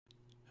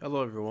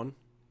Hello everyone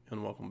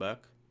and welcome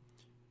back.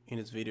 In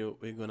this video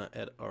we're gonna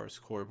add our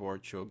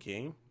scoreboard to a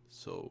game.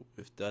 So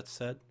with that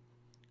said,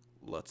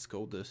 let's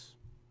code this.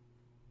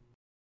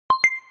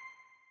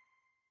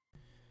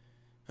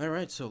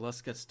 Alright, so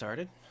let's get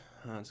started.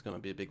 It's gonna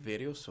be a big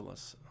video, so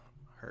let's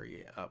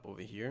hurry up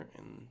over here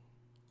and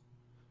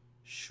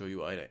show you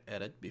what I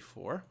added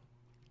before.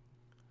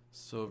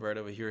 So right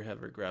over here we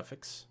have our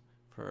graphics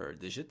for our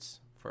digits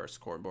for our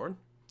scoreboard,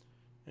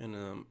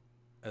 and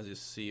as you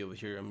see over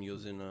here, I'm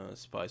using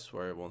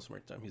Spiceware once more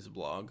time, his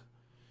blog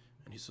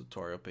and his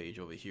tutorial page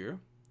over here.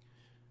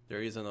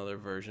 There is another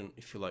version,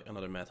 if you like,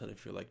 another method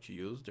if you like to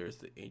use. There's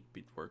the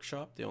 8-bit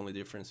workshop. The only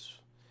difference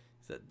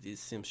is that this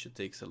seems to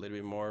take a little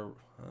bit more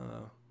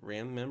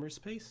RAM memory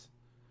space.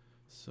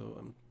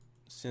 So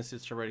since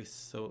it's already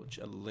such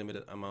a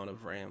limited amount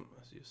of RAM,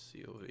 as you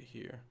see over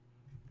here,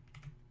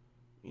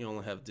 you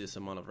only have this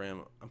amount of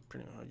RAM. I'm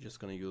just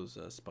gonna use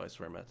a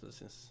Spiceware method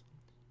since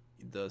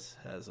it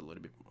has a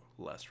little bit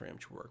less RAM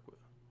to work with.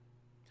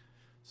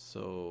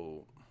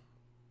 So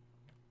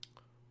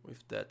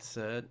with that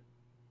said,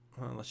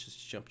 let's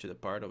just jump to the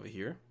part over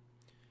here,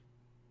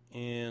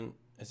 and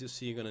as you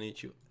see, you're gonna need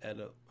to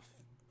add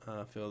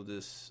fill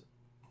this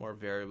more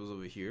variables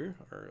over here,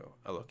 or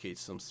allocate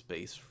some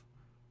space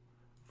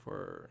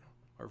for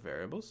our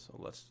variables. So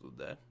let's do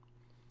that.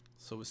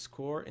 So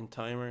score and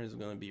timer is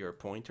gonna be our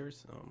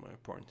pointers. My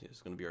pointer is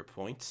gonna be our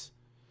points.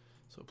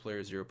 So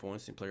player 0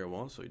 points and player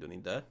 1, so you don't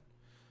need that.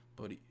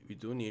 But we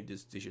do need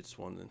these digits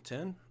 1 and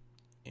 10,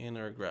 and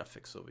our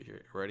graphics over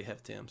here. I already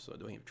have 10, so I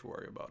don't have to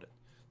worry about it.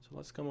 So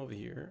let's come over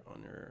here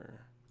on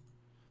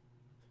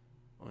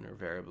our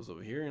variables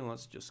over here, and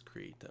let's just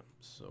create them.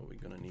 So we're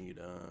gonna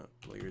need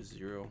player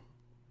 0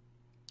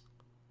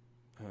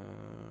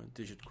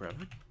 digit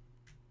graphic,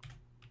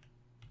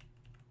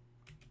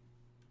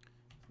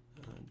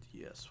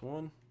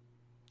 ds1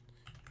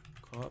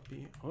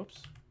 copy.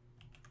 Oops,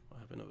 what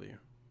happened over here?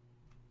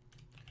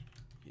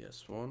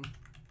 ds1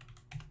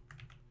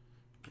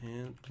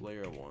 and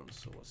player 1.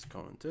 So let's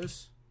comment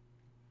this.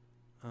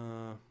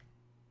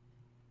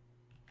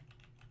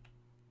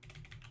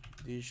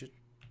 Digit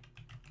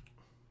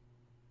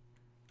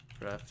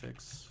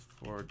graphics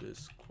for the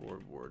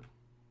scoreboard.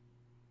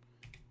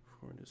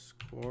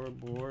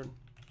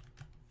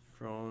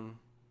 From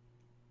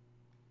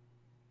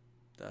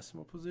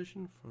decimal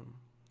position, from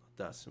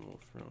decimal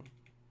from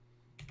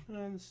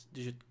it's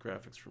digit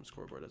graphics from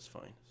scoreboard. That's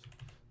fine.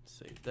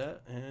 Save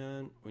that,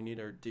 and we need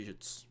our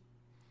digits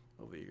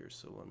over here.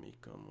 So let me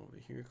come over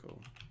here, go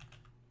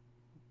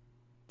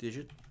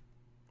digit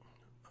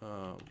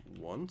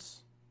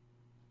ones,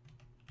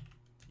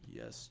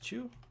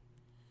 ds2,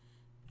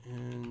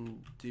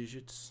 and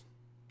digits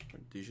or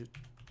digit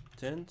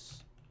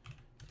tens,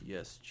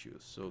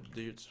 ds2. So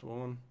digits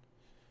 1.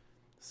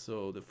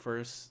 So the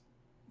first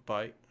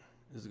byte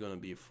is gonna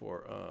be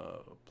for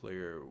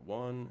player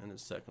 1, and the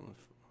second,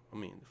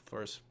 the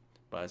first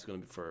byte is gonna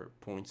be for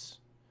points,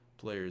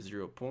 player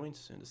 0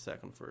 points, and the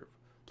second for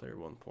player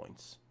 1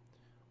 points,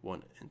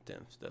 1 and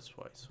 10. That's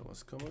why. So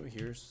let's come over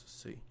here to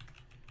see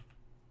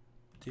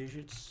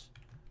digits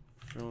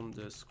from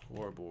the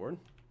scoreboard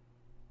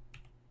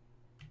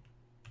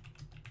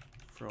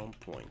from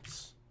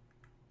points,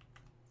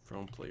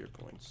 from player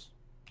points.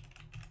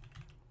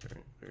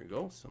 There you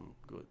go, some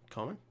good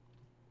comment.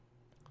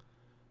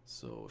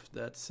 So with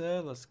that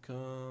said, let's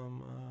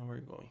come, where are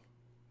you going?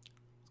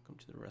 Let's come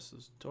to the rest of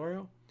the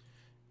tutorial,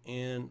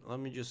 and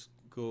let me just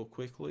go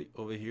quickly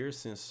over here,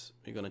 since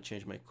we're gonna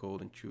change my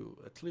code into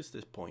at least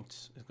this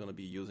points. It's gonna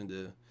be using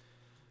the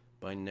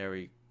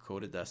binary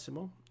coded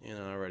decimal, and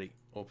I already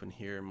opened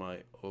here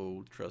my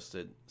old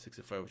trusted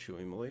 6502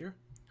 emulator.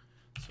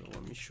 So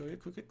let me show you a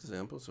quick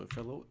example. So if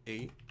I load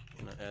 8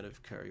 and I add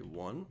if carry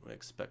 1, we're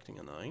expecting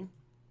a 9,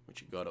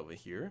 which you got over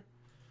here.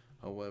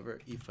 However,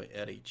 if I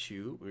add a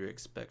 2, we're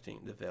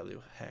expecting the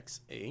value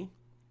hex A,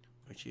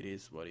 which it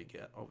is what you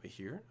get over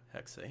here,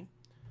 hex A.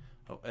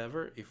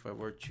 However, if I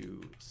were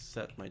to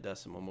set my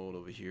decimal mode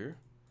over here,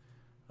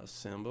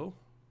 assemble,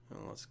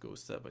 and let's go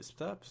step by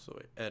step. So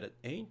I added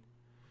 8,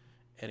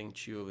 adding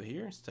 2 over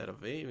here, instead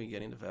of A, we're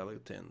getting the value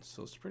 10.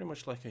 So it's pretty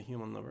much like a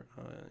human number,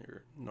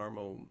 your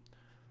normal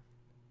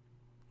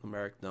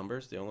numeric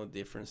numbers. The only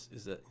difference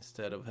is that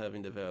instead of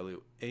having the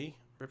value A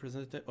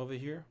represented over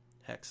here,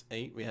 hex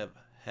 8, we have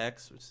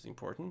hex, which is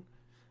important,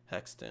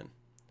 hex 10,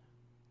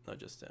 not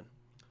just 10.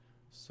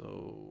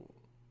 So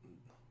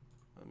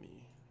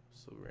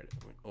we're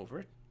over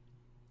it.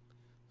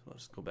 So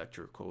let's go back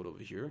to our code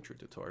over here, to our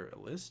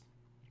tutorial list.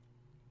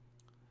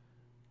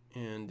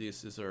 And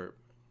this is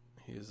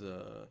his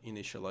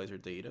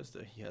initializer data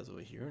that he has over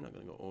here. I'm not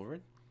going to go over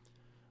it,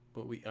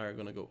 but we are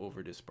going to go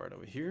over this part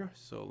over here.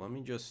 So let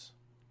me just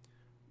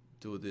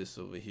do this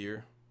over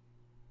here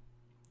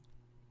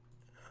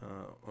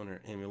on our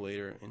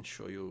emulator and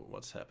show you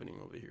what's happening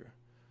over here.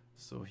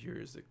 So here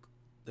is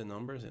the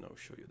numbers, and I'll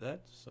show you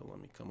that. So let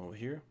me come over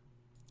here.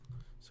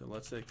 So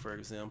let's say, for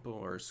example,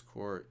 our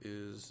score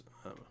is,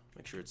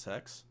 make sure it's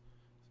hex.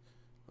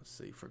 Let's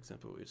say, for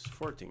example, it's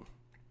 14.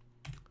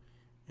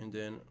 And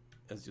then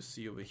as you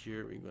see over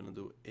here, we're gonna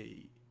do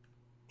a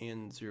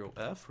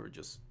N0F, or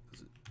just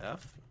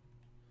F,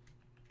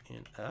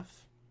 and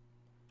F,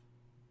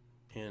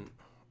 and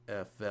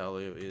F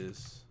value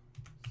is,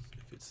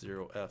 if it's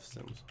 0F,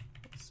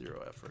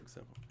 0F for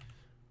example.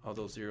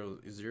 Although 0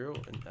 is 0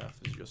 and F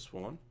is just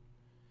 1.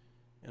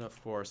 And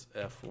of course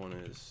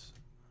F1 is,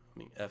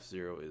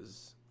 F0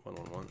 is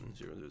 111 and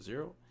 0 is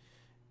 0.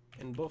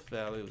 And both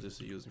values is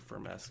using for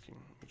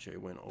masking, which I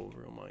went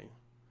over on my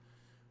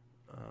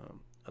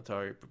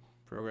Atari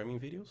programming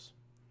videos.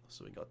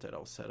 So we got that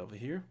all set over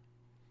here.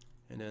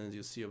 And then as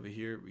you see over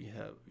here, we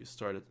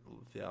started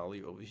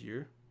value over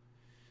here.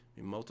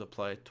 We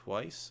multiply it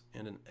twice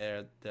and then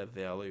add that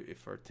value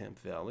with our temp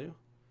value.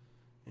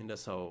 And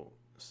that's how,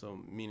 so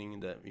meaning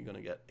that we're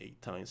gonna get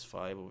 8 times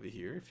 5 over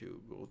here. If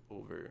you go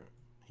over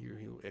here,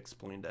 he'll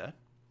explain that.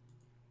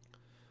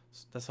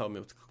 So that's how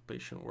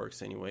multiplication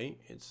works anyway.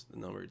 It's the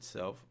number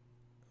itself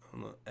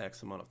on the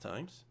X amount of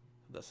times.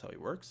 So that's how it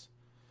works.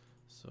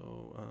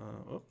 So,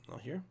 oh,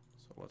 not here.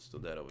 So let's do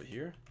that over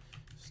here.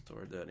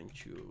 Store that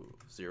into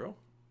 0.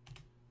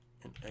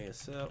 And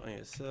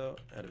ASL,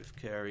 add with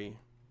carry,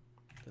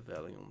 the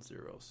value on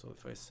 0. So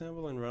if I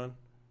assemble and run,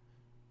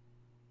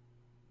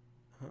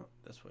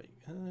 that's why,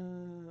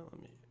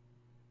 let me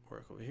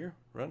work over here,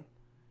 run.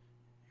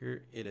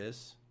 Here it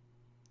is,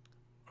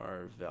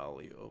 our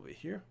value over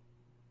here,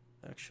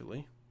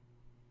 actually.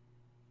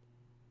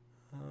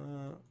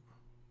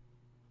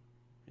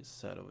 It's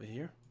set over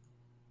here,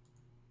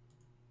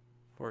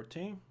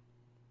 14.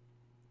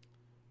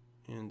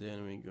 And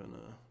then we're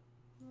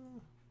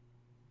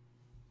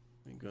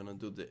gonna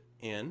do the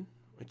N,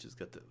 which has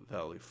got the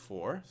value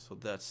 4. So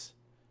that's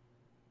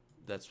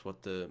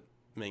what the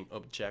main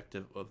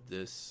objective of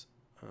this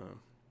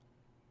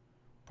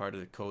part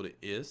of the code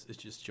is.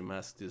 It's just to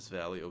mask this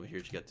value over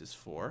here to get this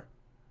 4.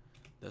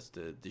 That's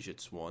the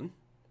digits 1.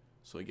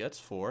 So it gets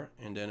 4,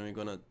 and then we're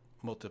gonna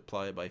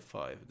multiply it by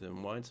 5.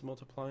 Then why it's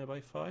multiplying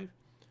by 5?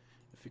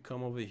 If you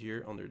come over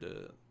here under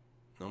the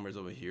numbers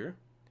over here,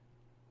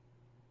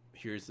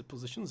 here's the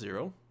position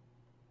 0,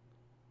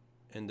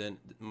 and then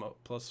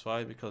plus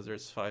 5 because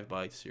there's 5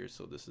 bytes here,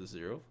 so this is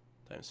 0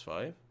 times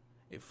 5.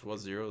 If it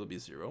was 0, it'll be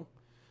 0.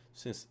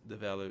 Since the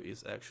value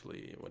is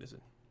actually, what is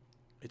it?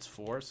 It's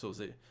 4, so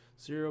it's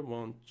 0,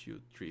 1,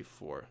 2, 3,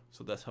 4.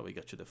 So that's how we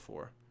get to the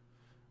 4,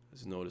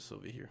 as you notice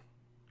over here.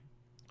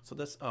 So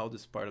that's how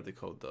this part of the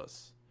code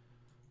does.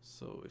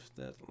 So if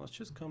that, let's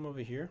just come over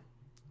here,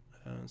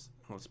 and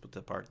let's put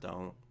the part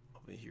down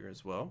over here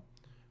as well.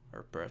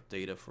 Our path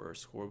data for our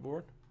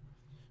scoreboard.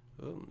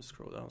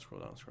 Scroll down,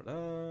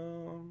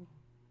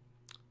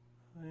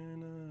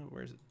 and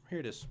where is it? Here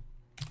it is.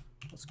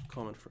 Let's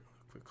comment for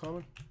a quick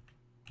comment.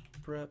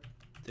 Prep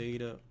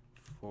data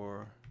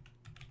for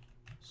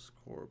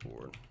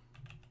scoreboard.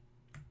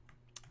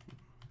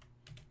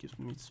 Gives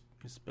me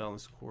misspelling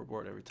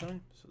scoreboard every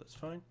time, so that's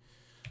fine.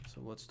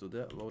 So let's do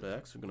that. Load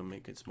X. We're gonna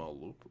make a small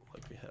loop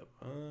like we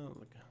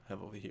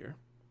have over here.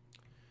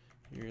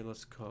 Here,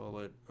 let's call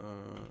it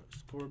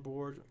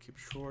scoreboard. Keep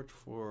short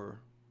for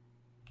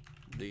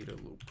data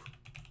loop.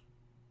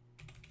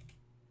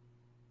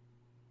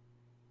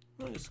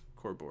 No, just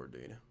scoreboard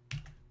data.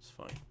 It's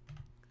fine.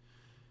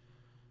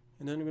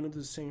 And then we're gonna do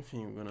the same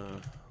thing. We're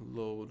gonna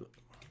load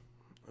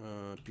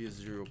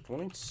PS0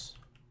 points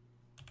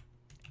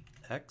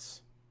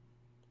X.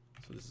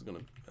 So this is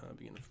gonna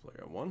begin with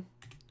player 1.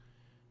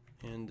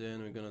 And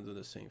then we're gonna do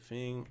the same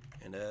thing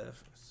and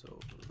F. So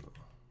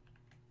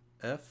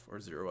F or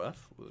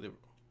 0F,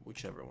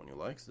 whichever one you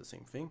like, it's the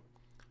same thing.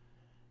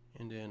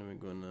 And then we're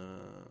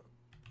gonna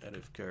add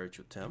if carry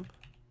to temp.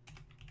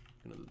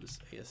 We're gonna do this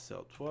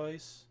ASL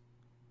twice.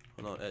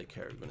 Oh, not add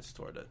carry, we're gonna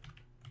store that.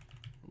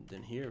 And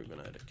then here we're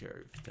gonna add a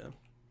carry with temp.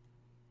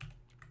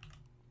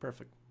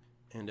 Perfect.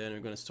 And then we're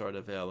gonna start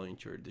a value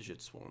into your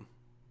digits 1.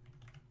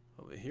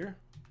 Over here,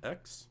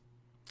 X.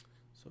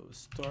 So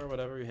start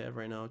whatever you have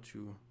right now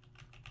to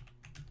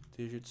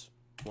digits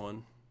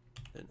 1,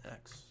 then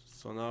X.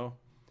 So now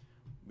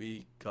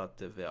we got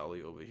the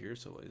value over here.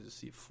 So as you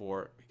see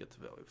 4, we get the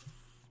value.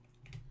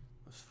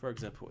 For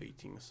example,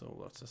 18. So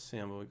let's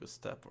assemble. We go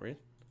step right.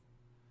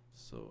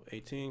 So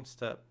 18,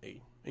 step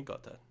 8. We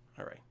got that.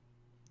 All right.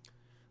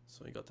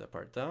 So we got that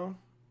part down.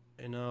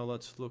 And now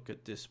let's look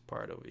at this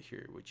part over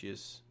here, which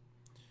is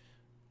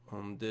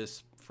on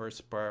this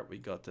first part, we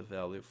got the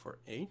value for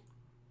 8.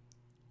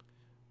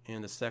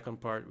 And the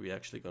second part, we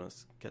actually gonna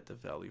get the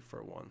value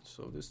for 1.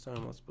 So this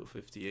time, let's put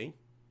 58.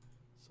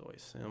 So I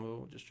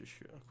assemble just to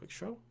show a quick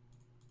show.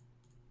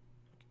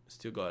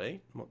 Still got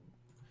 8.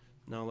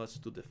 Now let's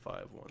do the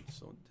 5 one.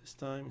 So this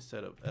time,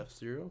 instead of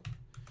F0,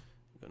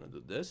 we're gonna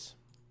do this,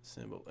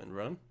 assemble and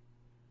run.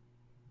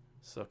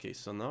 So okay,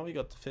 so now we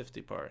got the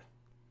 50 part.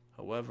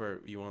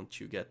 However, we want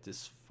to get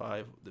this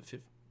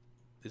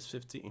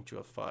 50 into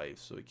a 5,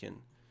 so we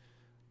can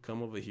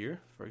come over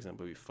here, for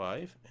example, with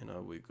 5, and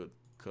now we could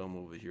come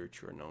over here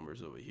to our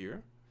numbers over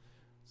here,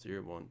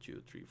 0, 1,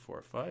 2, 3,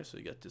 4, 5. So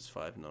you get this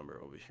 5 number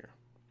over here.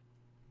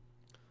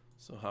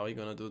 So how are we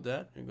gonna do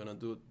that? We're gonna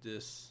do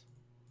this.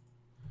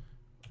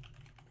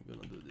 We're I'm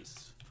gonna do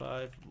this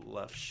 5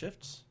 left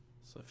shifts.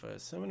 So if I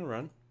 7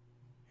 run,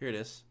 here it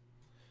is.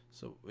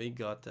 So we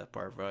got that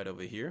part right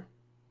over here.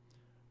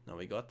 Now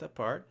we got that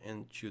part,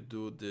 and to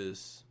do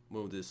this,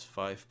 move this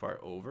 5 part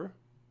over,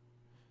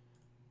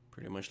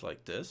 pretty much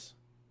like this,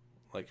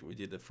 like we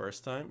did the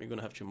first time. You're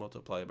gonna have to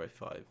multiply it by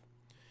 5.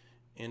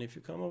 And if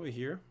you come over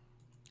here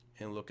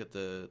and look at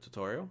the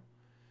tutorial,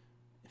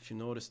 if you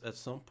notice at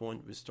some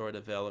point we store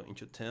the value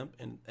into temp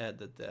and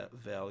added that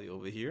value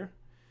over here,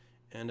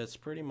 and that's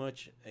pretty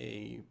much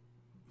a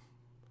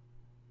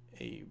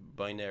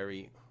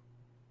binary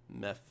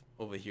math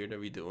over here that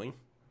we're doing.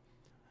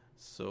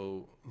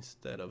 So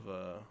instead of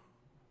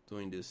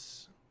doing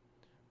this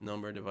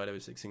number divided by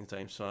 16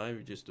 times 5,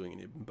 we're just doing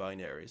it in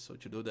binary. So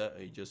to do that,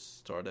 you just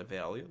store the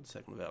value, the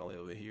second value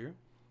over here,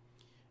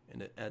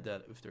 and then add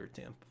that with their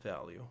temp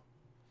value.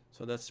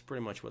 So that's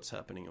pretty much what's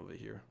happening over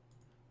here.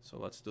 So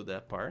let's do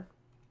that part.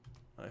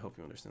 I hope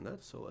you understand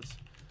that. So let's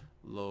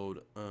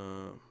load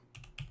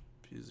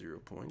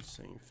P0 points,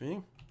 same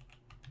thing.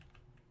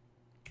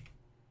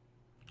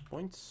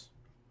 Points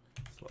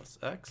plus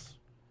X,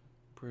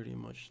 pretty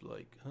much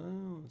like,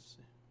 let's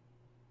see,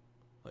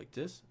 like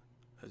this,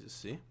 as you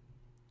see.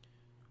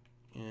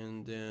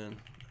 And then,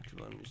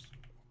 actually, let me just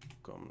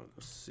come,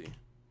 let's see.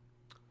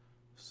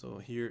 So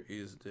here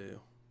is the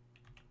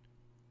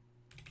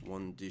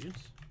 1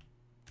 digits,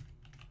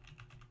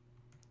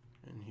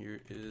 and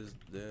here is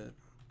the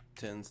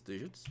 10s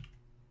digits.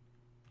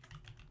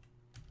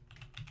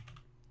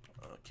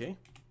 Okay,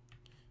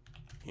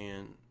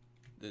 and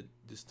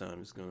this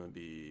time is gonna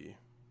be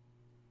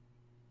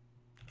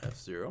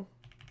F0.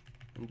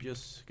 And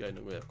just kind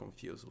of get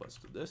confused, let's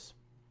do this.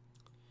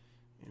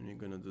 And we're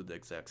gonna do the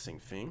exact same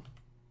thing.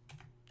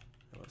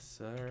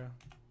 LSR,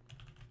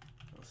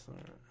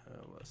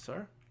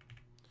 LSR.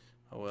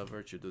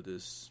 However, to do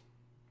this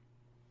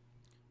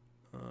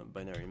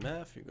binary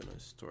math, you're gonna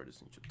store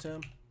this into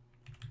temp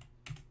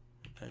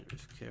and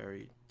just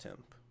carry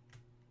temp.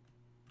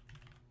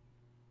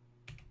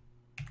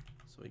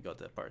 So we got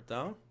that part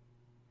down.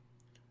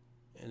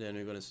 And then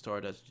we're gonna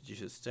store that to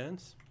digit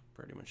stands,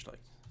 pretty much like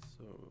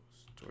so.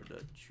 Store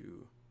that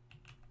to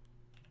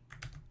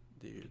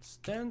digit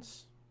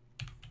stands.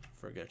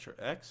 Forget your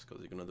X, because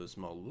you're gonna do a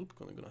small loop,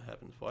 because it's gonna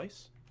happen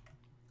twice.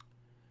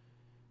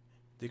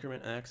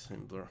 Decrement X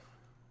and blur.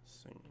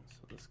 So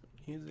that's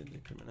easy.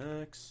 Decrement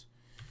X.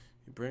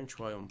 You branch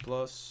Y1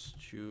 plus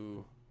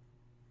to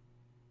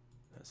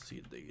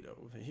see data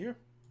over here.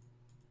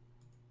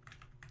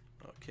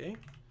 Okay,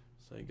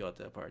 so you got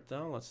that part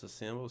down. Let's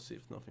assemble, see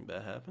if nothing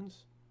bad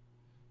happens.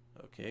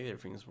 Okay,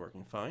 everything is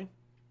working fine.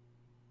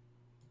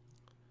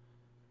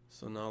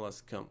 So now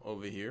let's come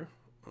over here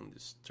on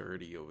this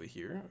 30 over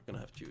here. We're gonna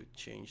have to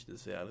change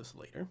these values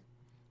later.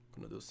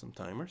 I'm gonna do some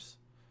timers,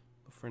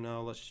 but for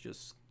now let's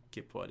just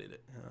keep what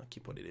it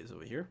is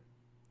over here.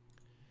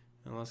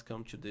 And let's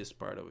come to this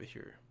part over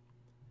here.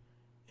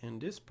 And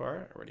this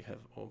part I already have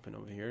open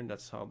over here, and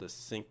that's how the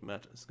sync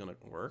method is gonna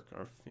work.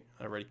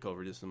 I already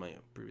covered this in my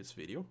previous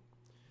video.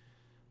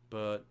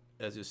 But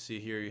as you see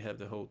here, you have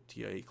the whole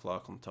TIE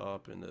clock on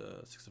top and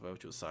the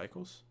 6502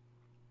 cycles.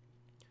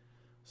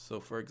 So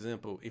for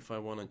example, if I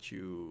wanted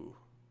to,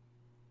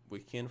 we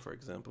can, for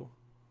example,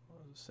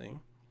 as I was saying,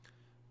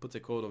 put the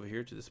code over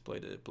here to display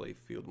the play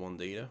field 1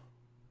 data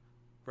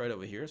right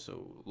over here.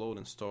 So load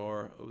and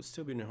store, it will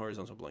still be in the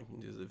horizontal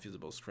blanking. This is a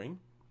visible screen.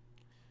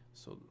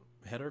 So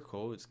header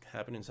code, it's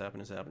happening.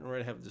 We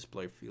already have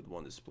display field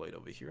 1 displayed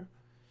over here.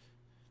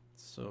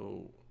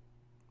 So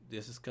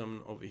this is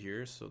coming over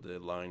here, so the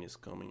line is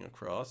coming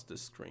across the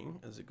screen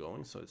as it's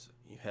going. So it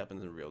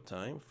happens in real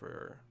time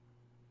for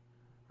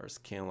our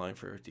scan line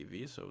for our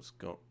TV. So it's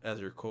as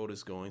your code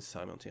is going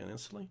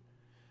simultaneously.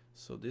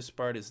 So this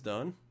part is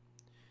done,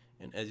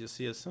 and as you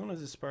see, as soon as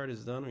this part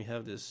is done, we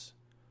have this.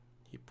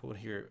 He put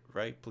here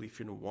right play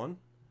field 1.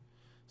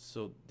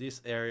 So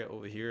this area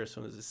over here, as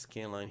soon as the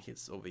scan line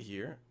hits over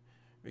here,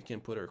 we can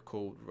put our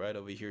code right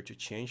over here to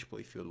change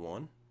play field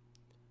 1.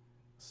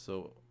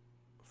 So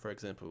for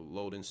example,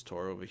 load and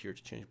store over here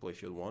to change play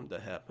field 1,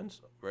 that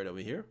happens right over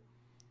here.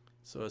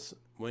 So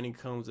when it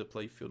comes to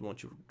play field 1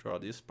 to draw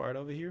this part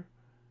over here,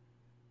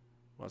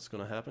 what's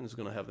going to happen is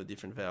going to have a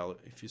different value.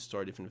 If you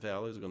store different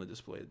value, it's going to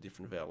display a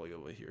different value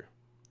over here.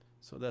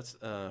 So that's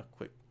a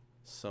quick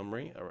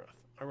summary.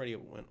 I already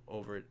went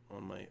over it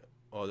on my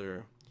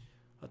other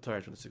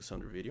Atari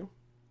 2600 video.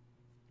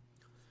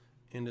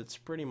 And it's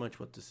pretty much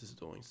what this is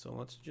doing. So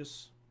let's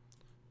just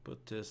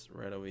put this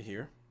right over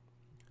here.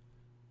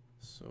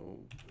 So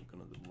we're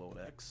going to do load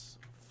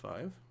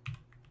X5.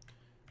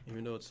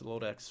 Even though it's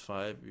load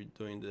X5, we're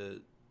doing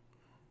the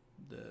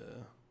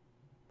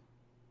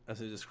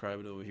as I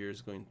described over here,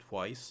 is going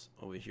twice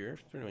over here.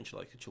 It's pretty much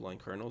like a 2-line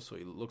kernel, so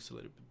it looks a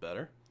little bit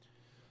better.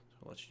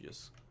 So let's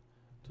just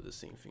do the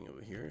same thing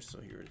over here.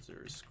 So here is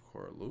their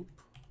score loop.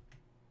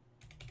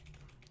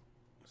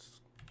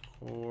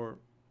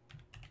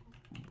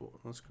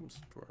 Let's come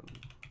store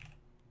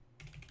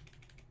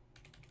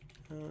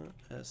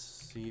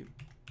SC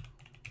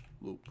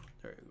loop.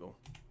 There you go.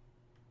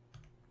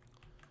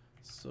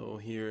 So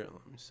here,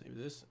 let me save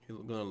this. You're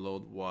gonna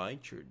load Y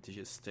to your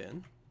digits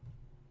 10.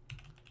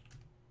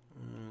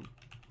 And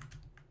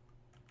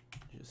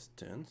digits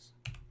 10.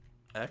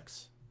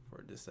 X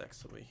for this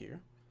X over here.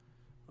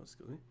 That's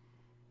good.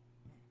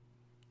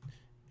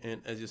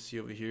 And as you see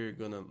over here, you're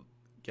gonna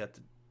get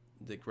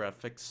the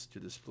graphics to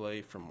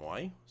display from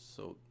Y.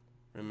 So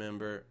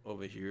remember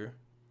over here,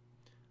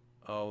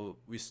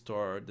 we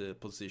store the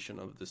position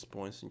of these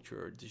points into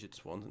your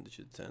digits 1s and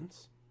digits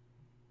 10s.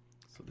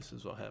 So this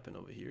is what happened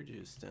over here.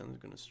 Digits 10 is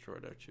gonna store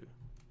that to.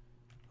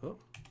 Oh,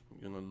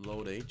 you're gonna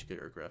load A to get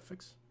your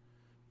graphics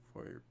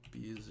for your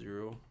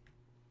B0.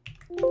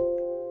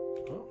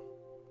 Oh,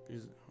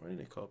 what do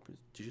they call it?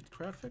 Digit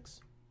graphics?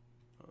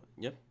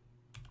 Yep.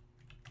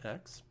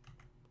 X.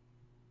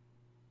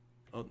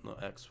 Oh no,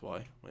 X,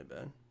 Y. My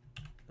bad.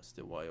 That's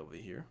the Y over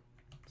here.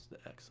 That's the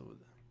X over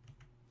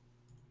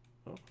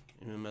there. Oh,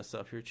 you messed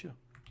up here too.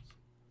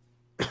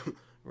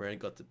 Where I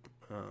got the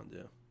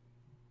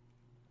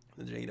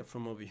data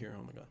from over here.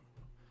 Oh my god,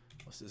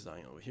 what's this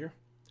line over here?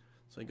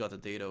 So I got the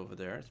data over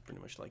there. It's pretty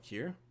much like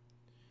here.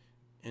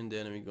 And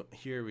then we go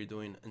here. We're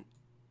doing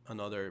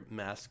another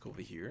mask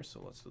over here. So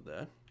let's do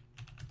that.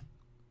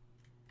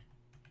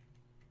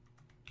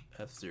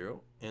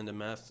 F0, and the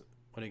mask.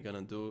 What I'm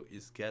gonna do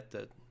is get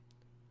that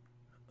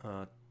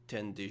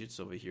 10 digits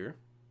over here.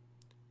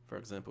 For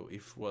example,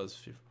 if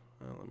was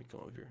let me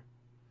come over here.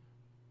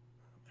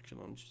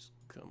 Actually, let me just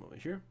come over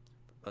here.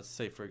 Let's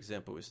say, for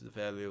example, is the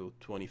value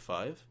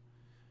 25.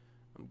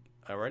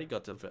 I already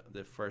got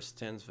the first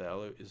 10's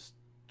value is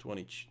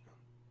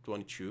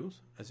 22,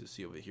 as you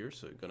see over here.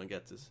 So you're gonna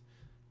get this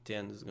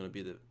 10 is gonna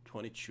be the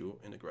 22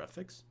 in the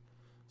graphics.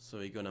 So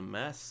you're gonna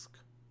mask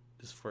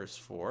this first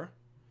 4,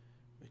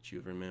 which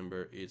you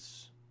remember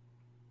is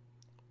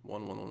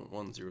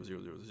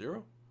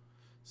 11110000.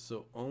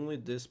 So only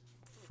this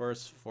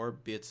first 4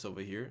 bits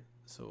over here,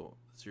 so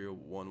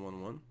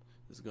 0111,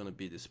 is gonna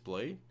be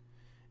displayed,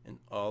 and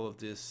all of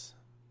these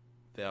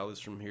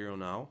values from here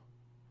on out,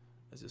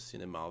 as you see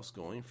the mouse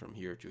going from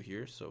here to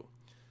here. So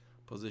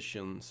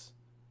positions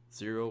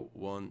 0,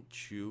 1,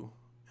 2,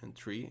 and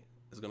 3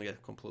 is gonna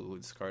get completely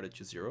discarded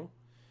to 0,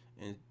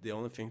 and the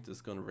only thing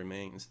that's gonna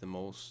remain is the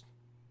most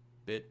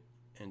bit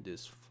and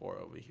this 4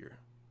 over here.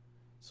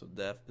 So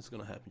that is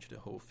gonna happen to the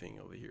whole thing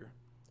over here.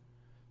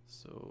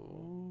 So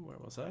where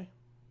was I?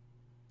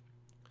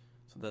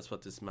 So that's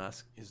what this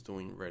mask is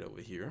doing right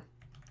over here.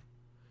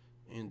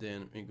 And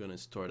then we're gonna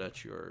store that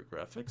to your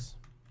graphics.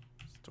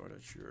 Store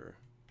that to your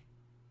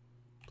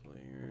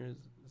player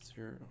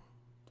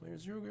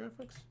zero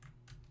graphics.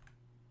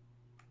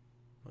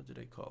 What did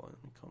I call it?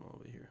 Let me come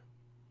over here.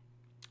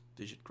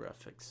 Digit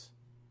graphics.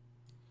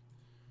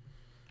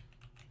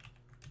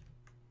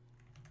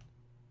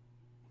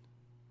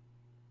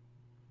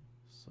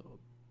 So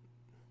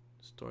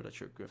store that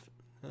your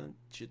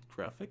digit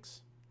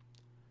graphics,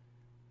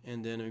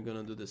 and then we're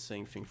gonna do the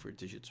same thing for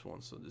digits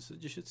 1. So this is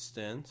digit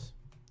stands,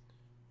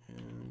 and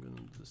I'm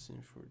gonna do the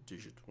same for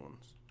digit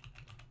 1s.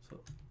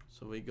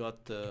 So we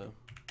got the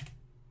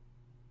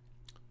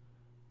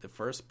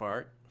first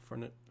part for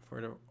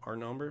our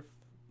number,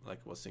 like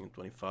I was saying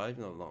 25.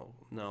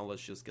 Now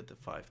let's just get the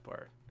 5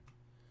 part.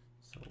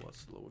 So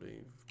let's load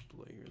a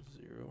player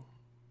 0.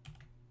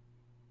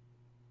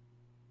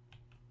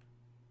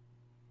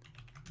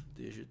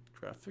 Digit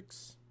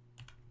graphics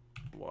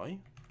Y,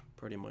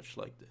 pretty much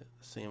like the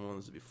same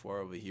ones before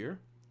over here,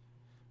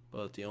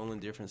 but the only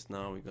difference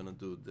now, we're gonna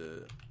do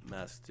the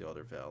mask the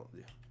other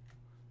value,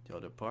 the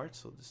other part.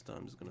 So this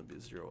time it's gonna be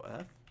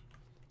 0F.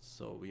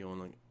 So we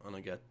only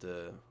gonna get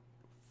the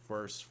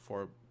first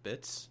 4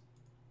 bits,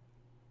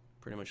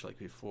 pretty much like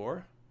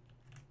before.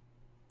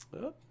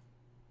 Yep.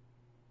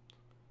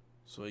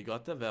 So we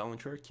got the value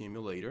into our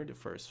accumulator, the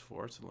first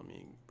 4. So let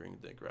me bring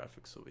the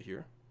graphics over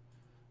here.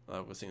 I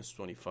was saying it's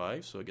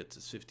 25, so I get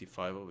this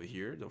 55 over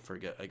here. Don't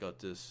forget, I got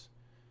this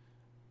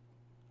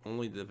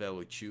only the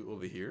value 2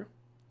 over here.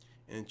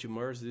 And to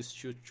merge these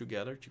two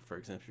together, for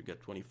example, you get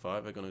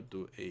 25. I'm gonna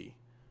do a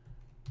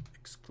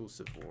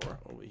exclusive OR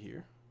over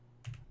here,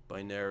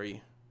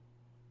 binary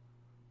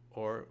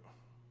OR.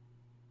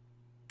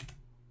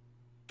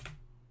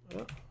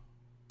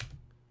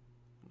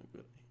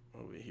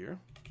 Over here,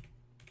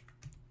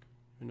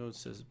 you know it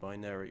says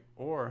binary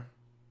OR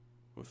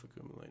with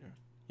accumulator.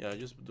 Yeah, I'm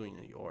just doing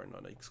an OR,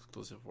 not an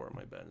exclusive OR.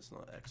 My bad, it's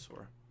not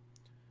XOR.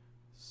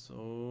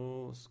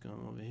 So let's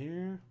come over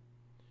here,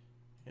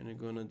 and we're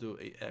gonna do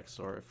a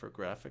XOR for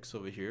graphics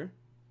over here.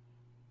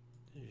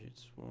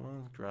 Digits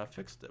 1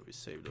 graphics that we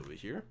saved over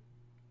here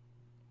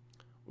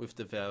with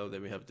the value that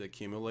we have the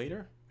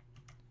accumulator,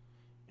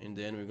 and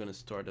then we're gonna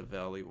store the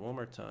value one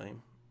more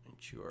time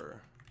into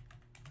our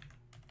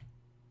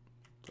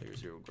player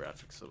 0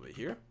 graphics over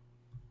here,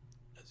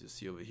 as you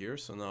see over here.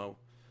 So now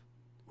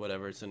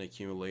whatever is an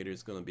accumulator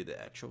is going to be the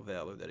actual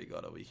value that I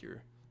got over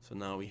here. So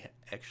now we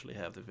actually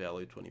have the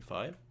value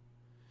 25,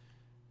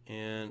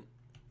 and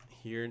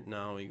here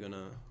now we're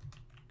gonna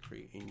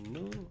create a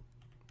new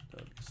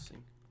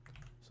WSync.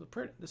 So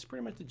that's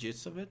pretty much the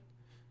gist of it.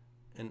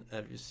 And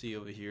as you see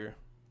over here,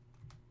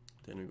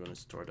 Then we're gonna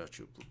start that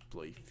to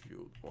play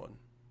field 1.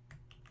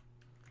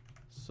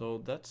 So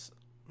that's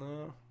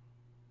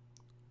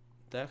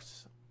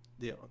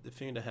the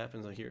thing that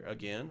happens here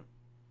again.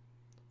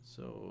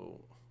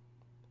 So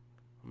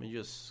let me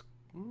just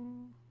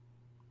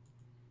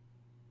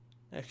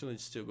actually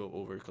still go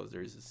over because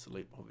there is a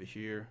slip over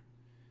here,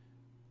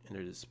 and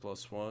there is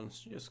 +1.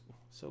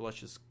 So let's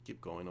just keep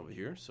going over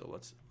here. So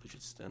let's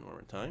digit 10 one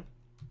more time.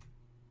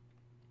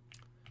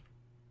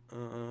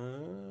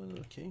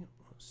 Okay.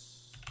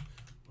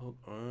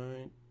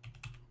 Alright.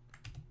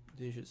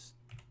 Digits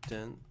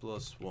 10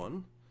 plus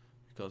 1,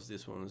 because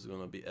this one is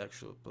gonna be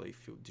actual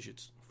playfield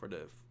digits for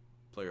the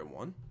player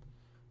 1.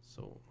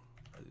 So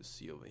as you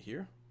see over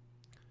here,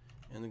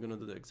 and I'm gonna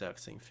do the exact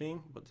same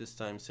thing, but this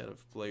time instead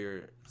of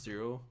player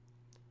 0,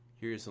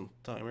 here is some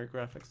timer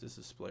graphics. This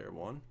is player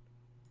 1.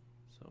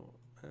 So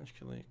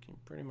actually I can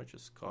pretty much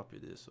just copy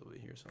this over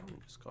here. So I'm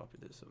gonna just copy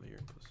this over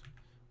here, because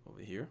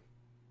over here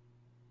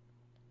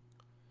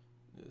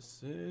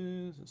this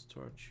is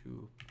start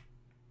to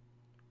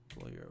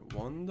player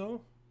 1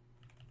 though.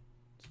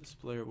 This is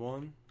player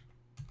 1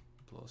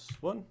 plus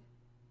 1,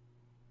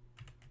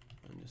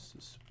 and this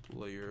is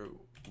player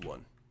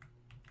 1.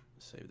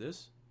 Save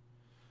this.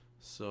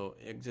 So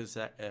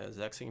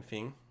exact same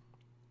thing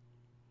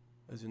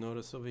as you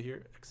notice over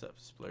here, except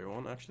it's player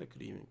 1. Actually, I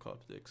could even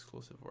copy the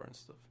exclusive var and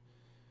stuff,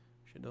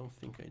 which I don't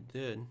think I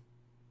did.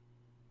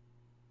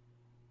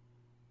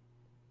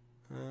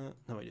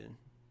 No, I didn't.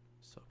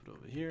 Stop it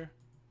over here.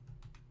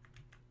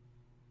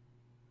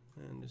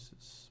 And this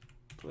is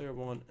player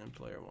 1 and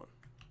player 1.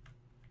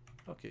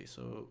 Okay,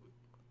 so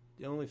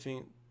the only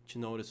thing to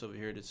notice over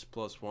here, this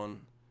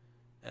 +1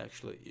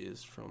 actually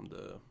is from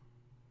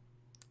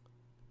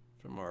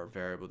our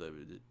variable that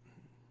we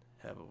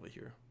have over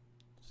here.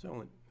 It's the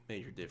only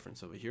major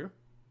difference over here.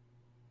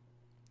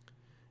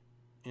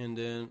 And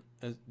then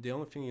the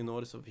only thing you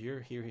notice over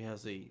here he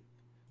has a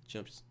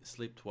jump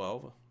sleep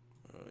 12.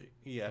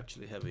 You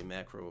actually have a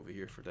macro over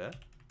here for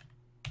that.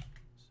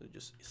 So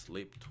just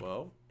sleep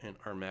 12, and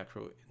our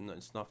macro, no,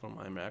 it's not from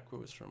my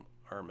macro, it's from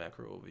our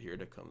macro over here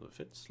that comes with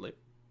it, sleep.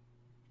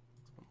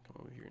 So come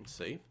over here and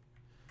save.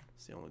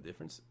 It's the only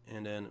difference.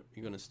 And then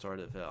you're gonna start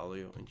a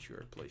value into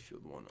your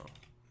playfield 1 now,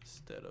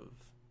 instead of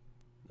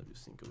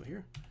wsync over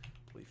here,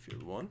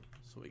 playfield 1.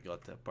 So we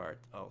got that part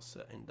all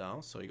set and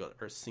down. So we got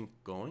our sync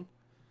going.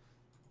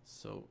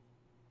 So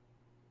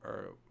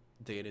our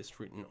data is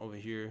written over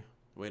here.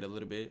 Wait a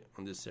little bit.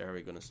 On this area,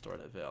 we're gonna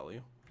start a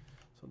value.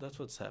 So that's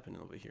what's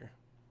happening over here.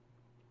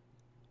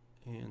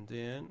 And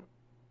then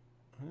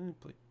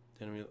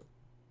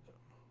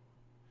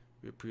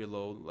we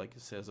preload, like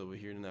it says over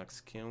here, the next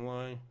scan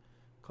line,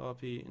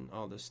 copy, and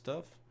all this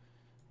stuff.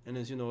 And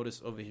as you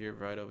notice over here,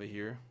 right over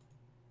here,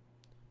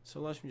 so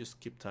let me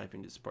just keep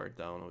typing this part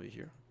down over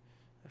here.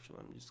 Actually,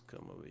 let me just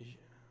come over here,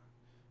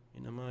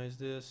 minimize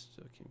this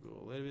so I can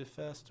go a little bit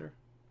faster.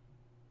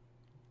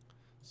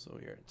 So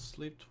here at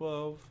sleep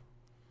 12,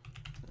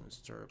 and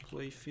start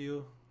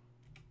playfield.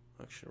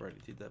 Actually, I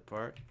already did that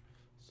part.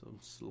 So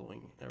I'm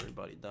slowing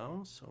everybody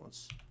down. So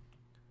let's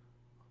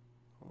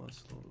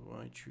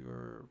write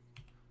your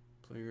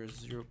player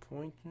 0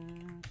 pointers.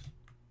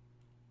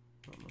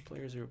 My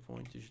player 0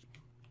 point digit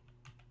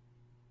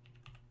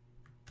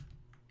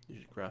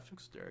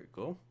graphics. There you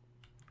go.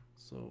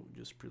 So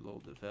just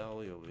preload the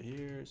value over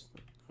here. It's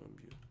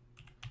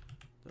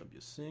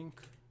wsync.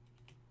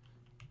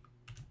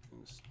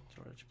 And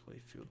start to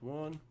playfield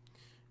 1.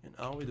 And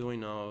all we're doing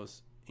now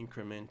is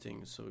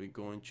incrementing. So we're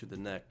going to the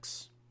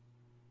next.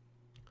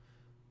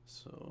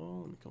 So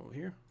let me come over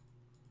here.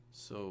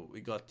 So we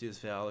got this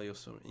value,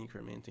 so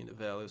incrementing the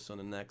value. So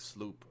the next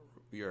loop,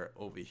 we are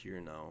over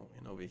here now,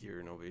 and over here,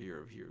 and over here,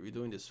 over here. We're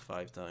doing this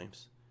 5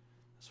 times.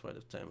 That's why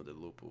the time of the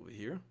loop over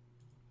here.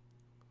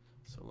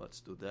 So let's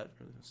do that.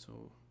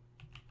 So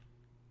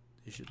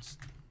digits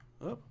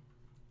up,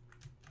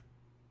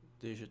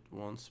 digit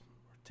 1s or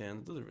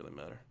 10, doesn't really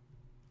matter.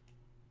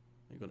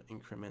 We're gonna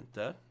increment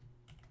that,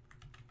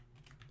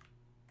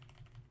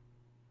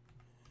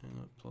 and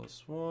a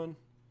 +1.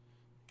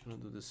 Gonna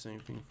do the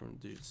same thing from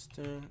digits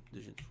 10,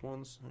 digit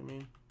 1s, I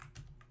mean.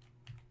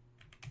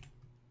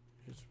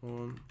 Digits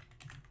 1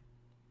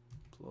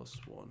 plus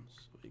 1.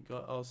 So we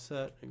got all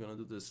set. We're gonna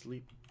do the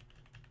sleep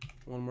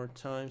one more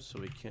time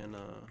so we can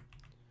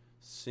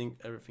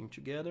sync everything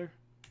together.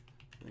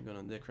 We're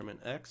gonna decrement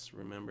X.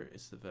 Remember,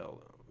 it's the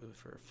value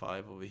for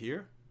 5 over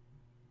here.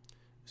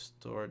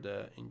 Store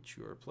that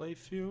into your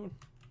playfield.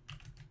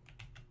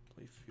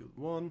 Playfield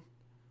 1,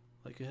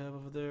 like you have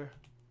over there.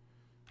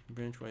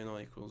 Branch y now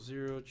equals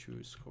 0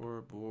 to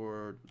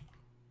scoreboard.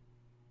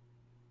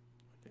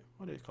 Okay,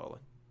 what do you call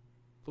it?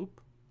 Loop.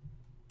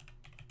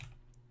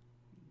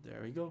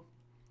 There we go.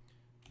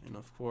 And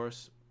of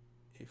course,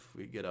 if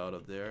we get out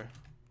of there,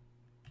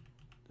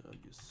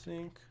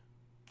 wsync,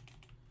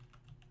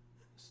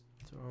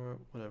 start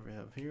whatever we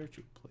have here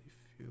to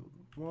playfield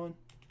 1,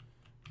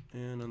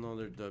 and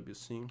another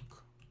wsync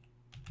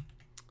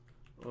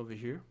over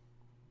here.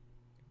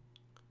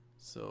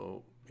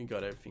 So we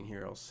got everything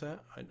here all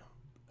set. I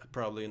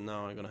probably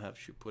now I'm gonna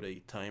have to put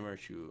a timer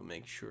to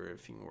make sure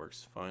everything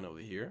works fine over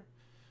here,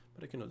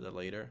 but I can do that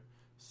later.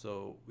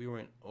 So we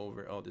went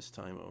over all this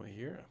time over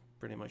here,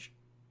 pretty much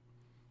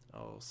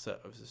all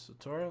set with this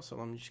tutorial. So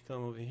let me just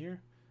come over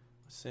here,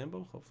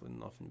 assemble, hopefully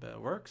nothing bad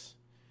works.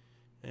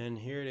 And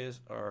here it is,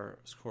 our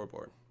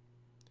scoreboard.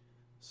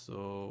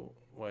 So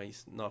why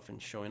is nothing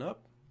showing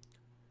up?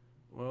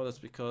 Well, that's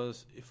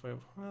because if I,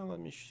 well, let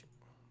me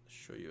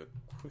show you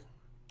a quick,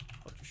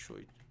 how to show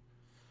it.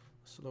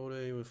 Let's load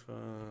it with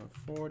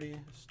 40,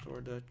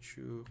 store that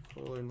to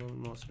color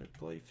master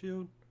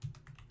playfield.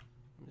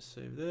 Let me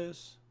save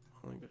this.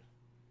 Oh my god.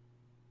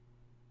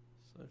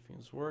 So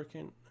everything's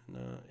working,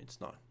 and it's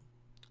not.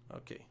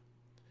 Okay,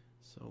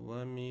 so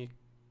let me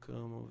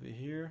come over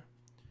here,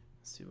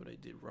 see what I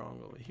did wrong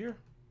over here.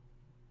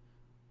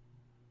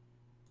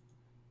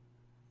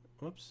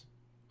 Whoops.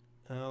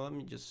 Let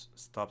me just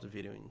stop the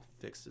video and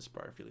fix this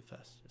part really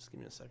fast. Just give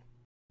me a second.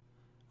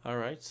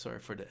 Alright, sorry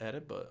for the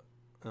edit, but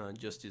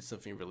just did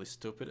something really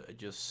stupid. I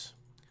just,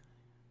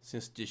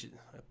 since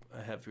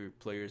I have here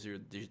player 0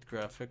 digit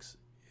graphics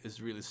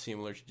is really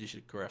similar to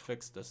digit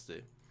graphics. That's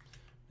the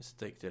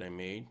mistake that I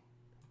made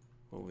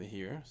over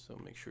here. So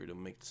make sure you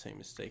don't make the same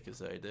mistake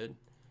as I did.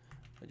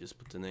 I just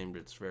put the name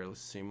that's fairly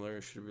similar. I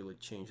should really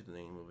change the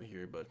name over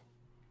here, but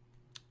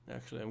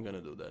actually I'm gonna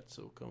do that.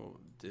 So come over,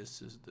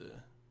 this is the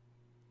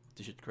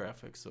digit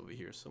graphics over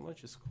here. So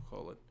let's just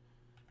call it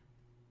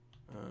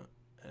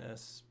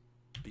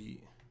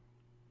SB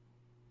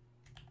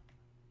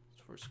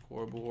for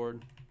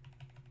scoreboard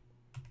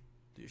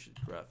digit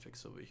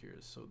graphics over here.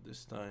 So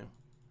this time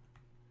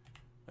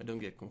I don't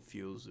get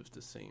confused with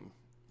the same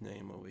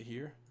name over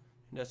here,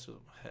 and that's what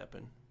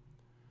happened.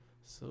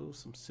 So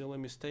some silly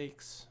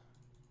mistakes.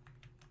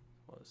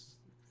 Let's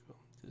go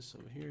this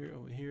over here,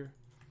 over here,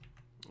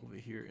 over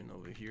here, and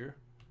over here.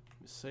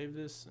 Let me save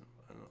this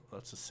and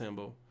let's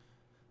assemble.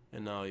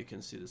 And now you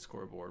can see the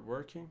scoreboard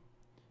working.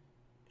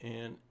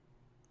 And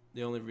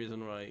the only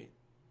reason why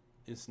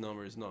this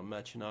number is not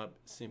matching up,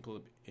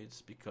 simply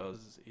it's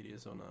because it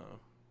is on a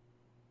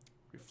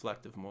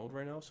reflective mode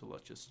right now. So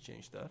let's just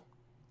change that.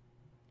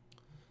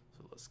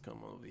 So let's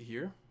come over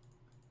here.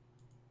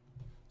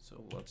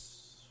 So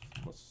let's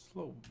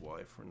slow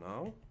Y for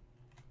now.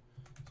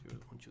 0,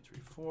 1, 2, 3,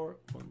 4,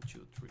 1,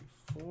 2, 3,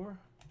 4.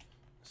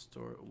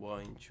 Store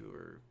Y into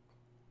your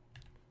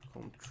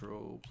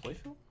control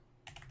playfield.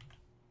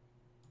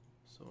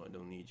 So I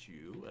don't need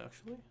you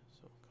actually.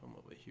 So come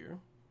over here.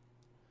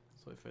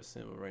 So if I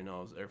assemble right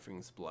now,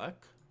 everything's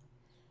black.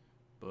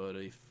 But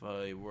if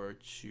I were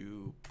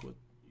to put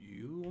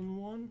you on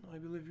one, I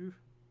believe you.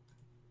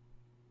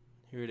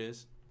 Here it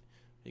is.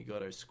 We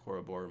got our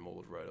scoreboard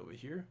mode right over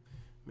here,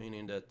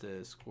 meaning that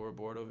the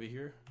scoreboard over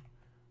here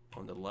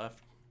on the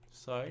left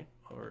side,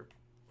 or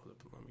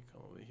let me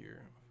come over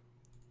here.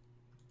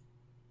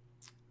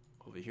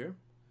 Over here.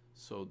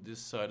 So this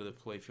side of the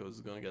playfield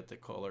is going to get the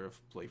color of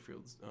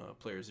playfield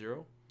player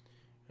 0,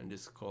 and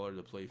this color of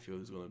the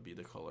playfield is going to be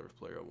the color of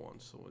player 1.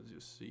 So as you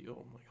see,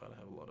 oh my god, I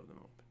have a lot of them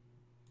open.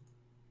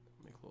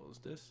 Let me close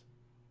this.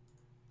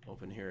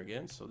 Open here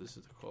again. So this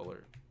is the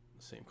color,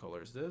 the same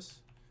color as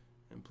this,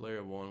 and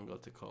player 1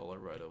 got the color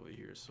right over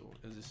here. So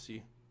as you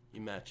see,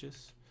 it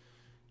matches,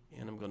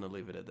 and I'm going to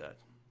leave it at that.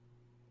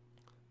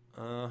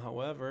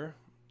 However,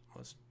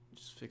 let's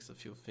just fix a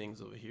few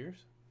things over here.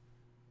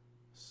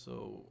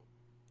 So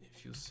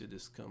if you see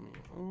this coming,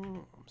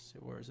 let's see,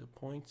 where's the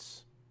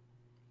points?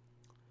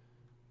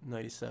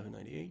 97,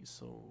 98.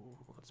 So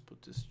let's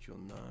put this to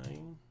 9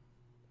 and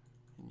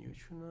you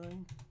to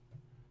 9.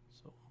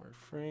 So our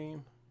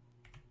frame,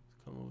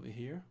 let's come over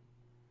here.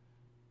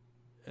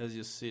 As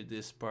you see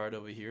this part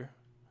over here,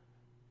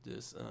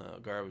 this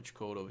garbage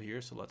code over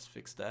here. So let's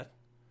fix that.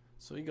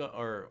 So we got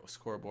our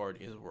scoreboard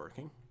is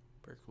working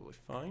perfectly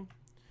fine.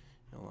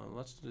 And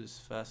let's do this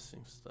fast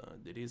since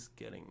it is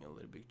getting a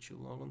little bit too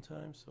long on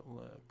time. So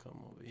come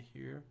over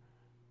here,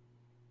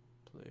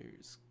 player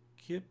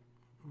skip.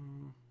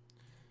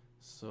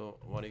 So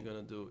what you're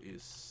gonna do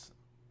is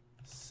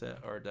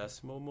set our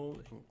decimal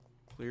mode and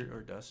clear our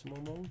decimal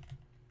mode.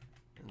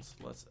 And so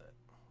let's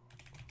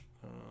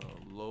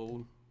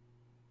load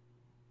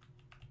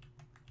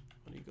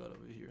what you got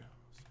over here.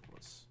 So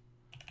let's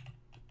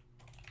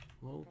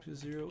load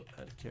P0,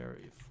 add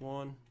carry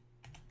F1.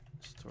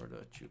 Store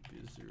that to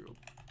P0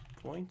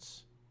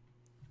 points.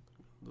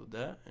 Do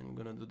that, and I'm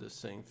gonna do the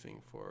same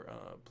thing for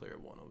player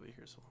 1 over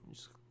here. So let me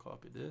just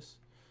copy this.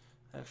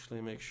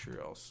 Actually, make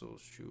sure also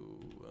to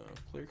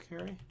clear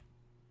carry.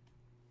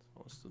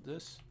 So let's do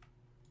this.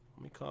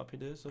 Let me copy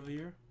this over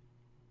here,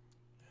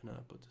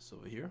 and put this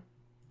over here.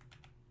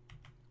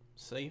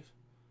 Save.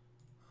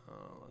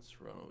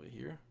 Let's run over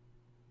here.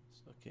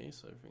 So, okay,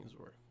 so everything's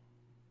working.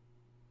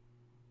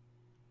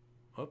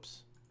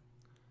 Oops.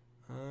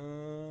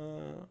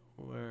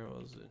 Where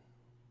was it?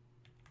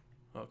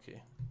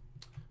 Okay,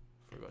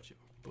 forgot you.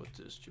 Put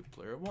this to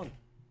player 1.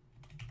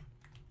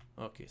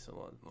 Okay,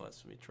 so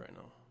let's me try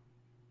now.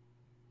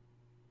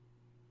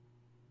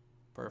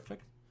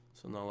 Perfect.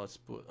 So now let's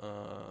put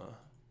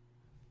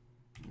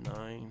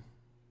 9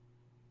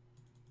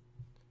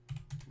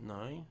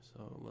 9.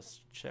 So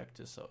let's check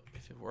this out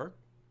if it worked.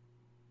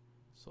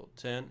 So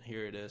 10,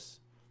 here it is.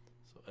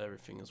 So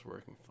everything is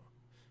working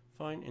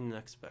fine and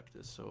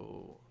expected.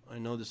 So I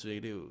know this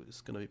video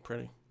is gonna be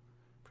probably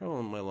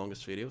my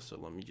longest video, so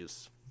let me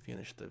just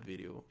finish the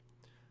video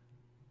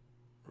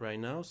right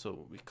now.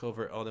 So we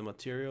cover all the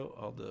material,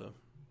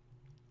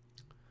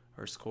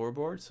 our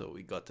scoreboard, so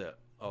we got that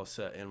all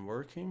set and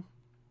working.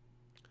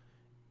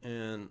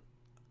 And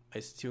I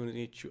still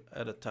need to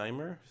add a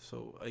timer,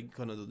 so I'm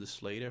gonna do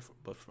this later,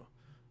 but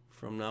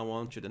from now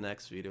on to the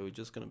next video, we're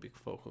just gonna be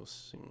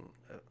focusing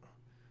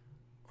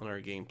on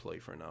our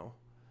gameplay for now.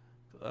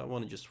 I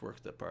want to just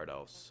work that part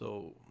out.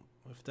 So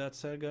with that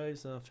said,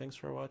 guys, thanks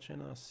for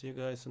watching. I'll see you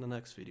guys in the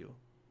next video.